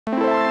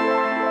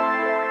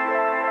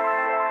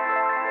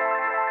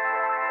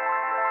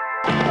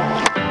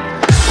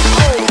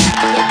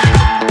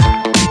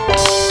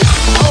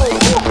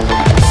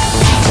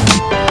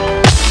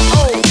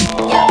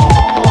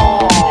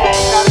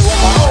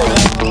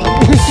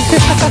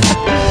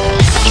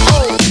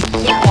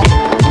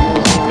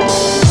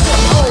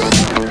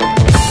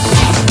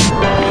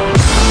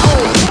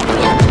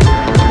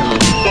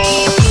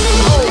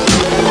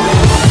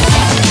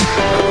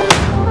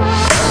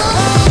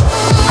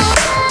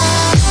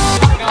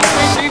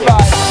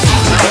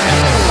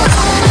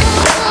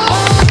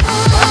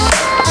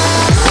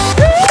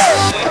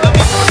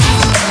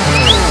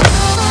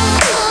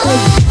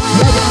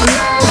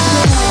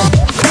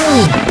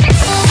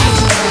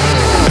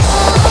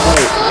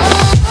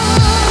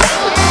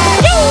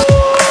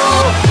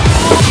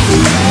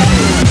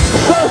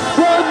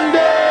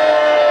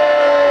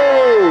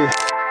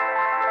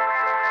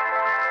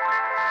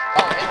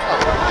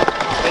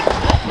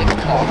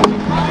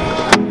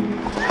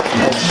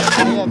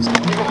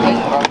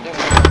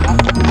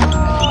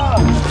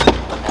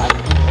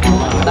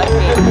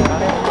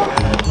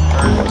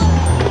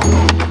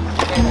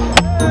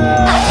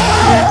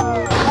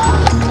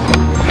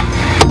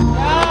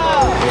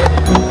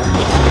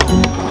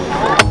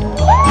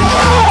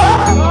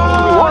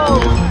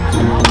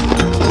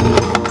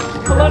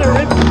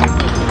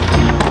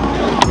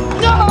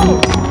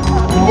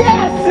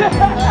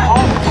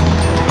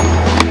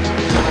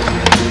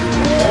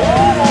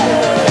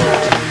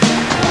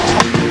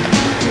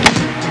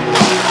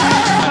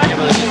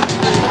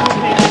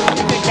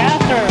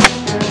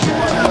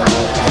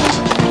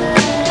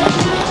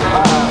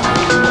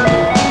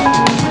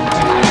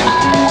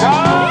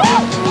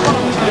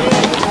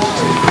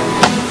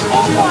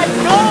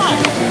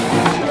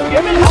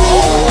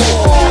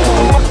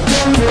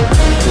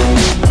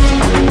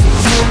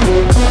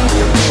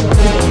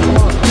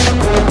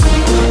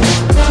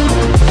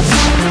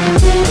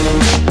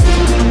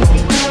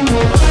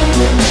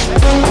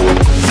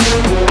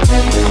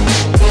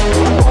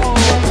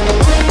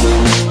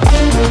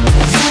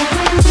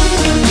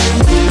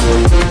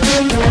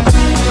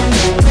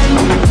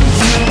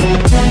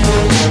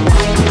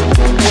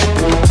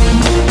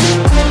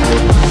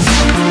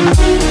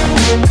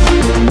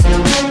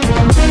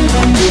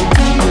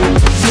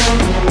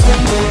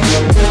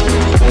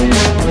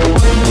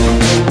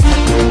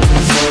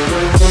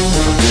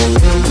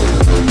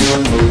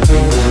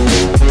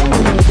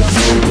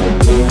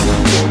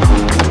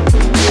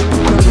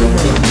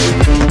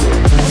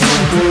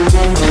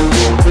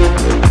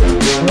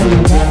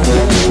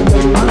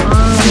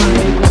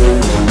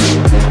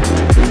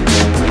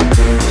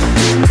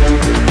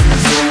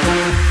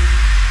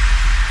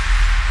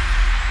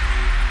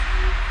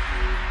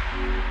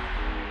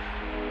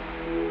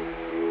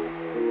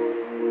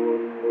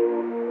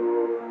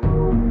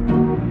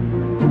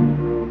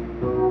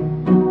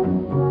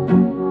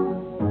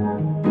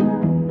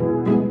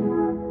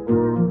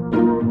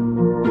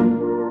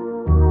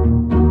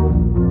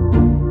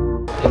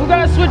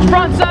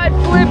Frontside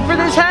flip for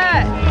this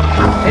hat.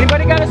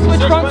 Anybody got a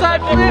switch frontside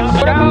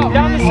flip?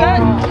 Down the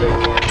set.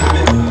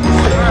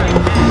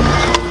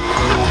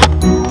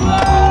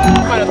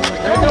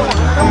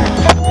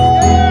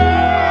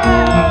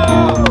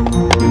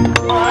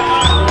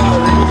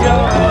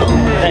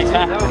 Thanks,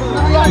 man.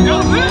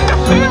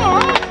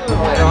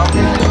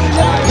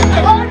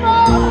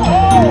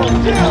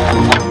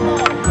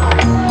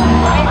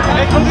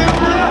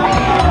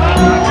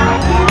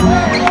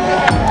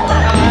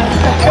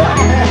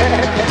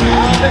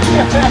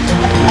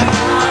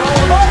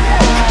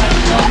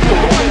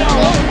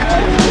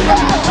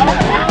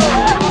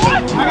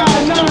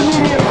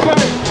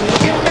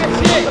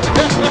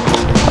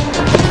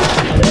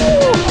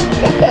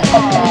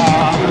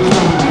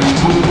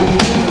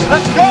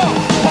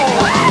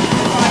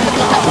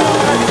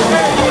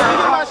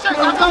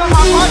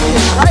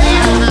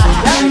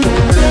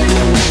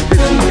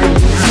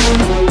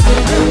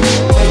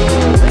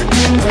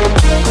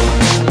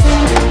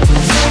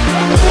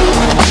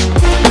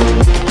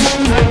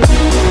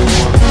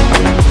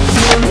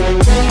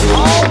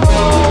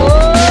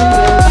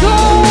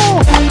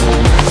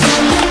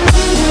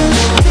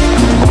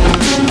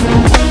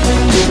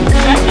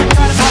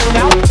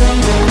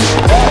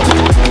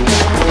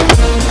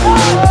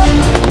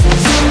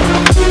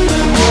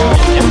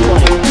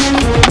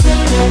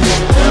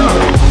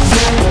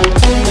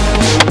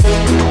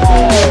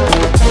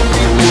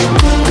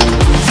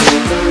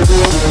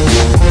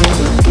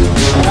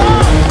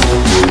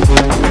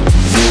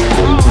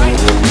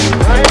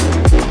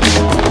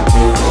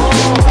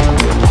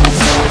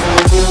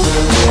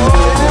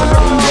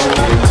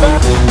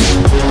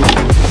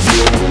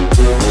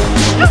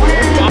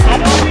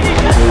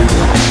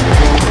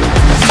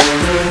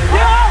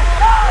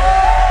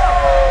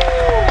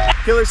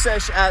 Killer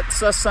sesh at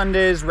Sus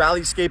Sundays,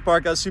 Rowley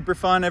Skatepark. That was super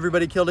fun.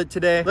 Everybody killed it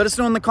today. Let us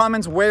know in the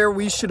comments where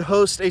we should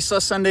host a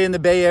Sus Sunday in the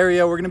Bay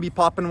Area. We're going to be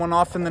popping one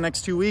off in the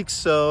next 2 weeks,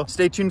 so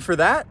stay tuned for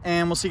that,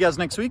 and we'll see you guys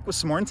next week with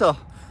some more intel.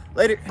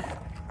 Later.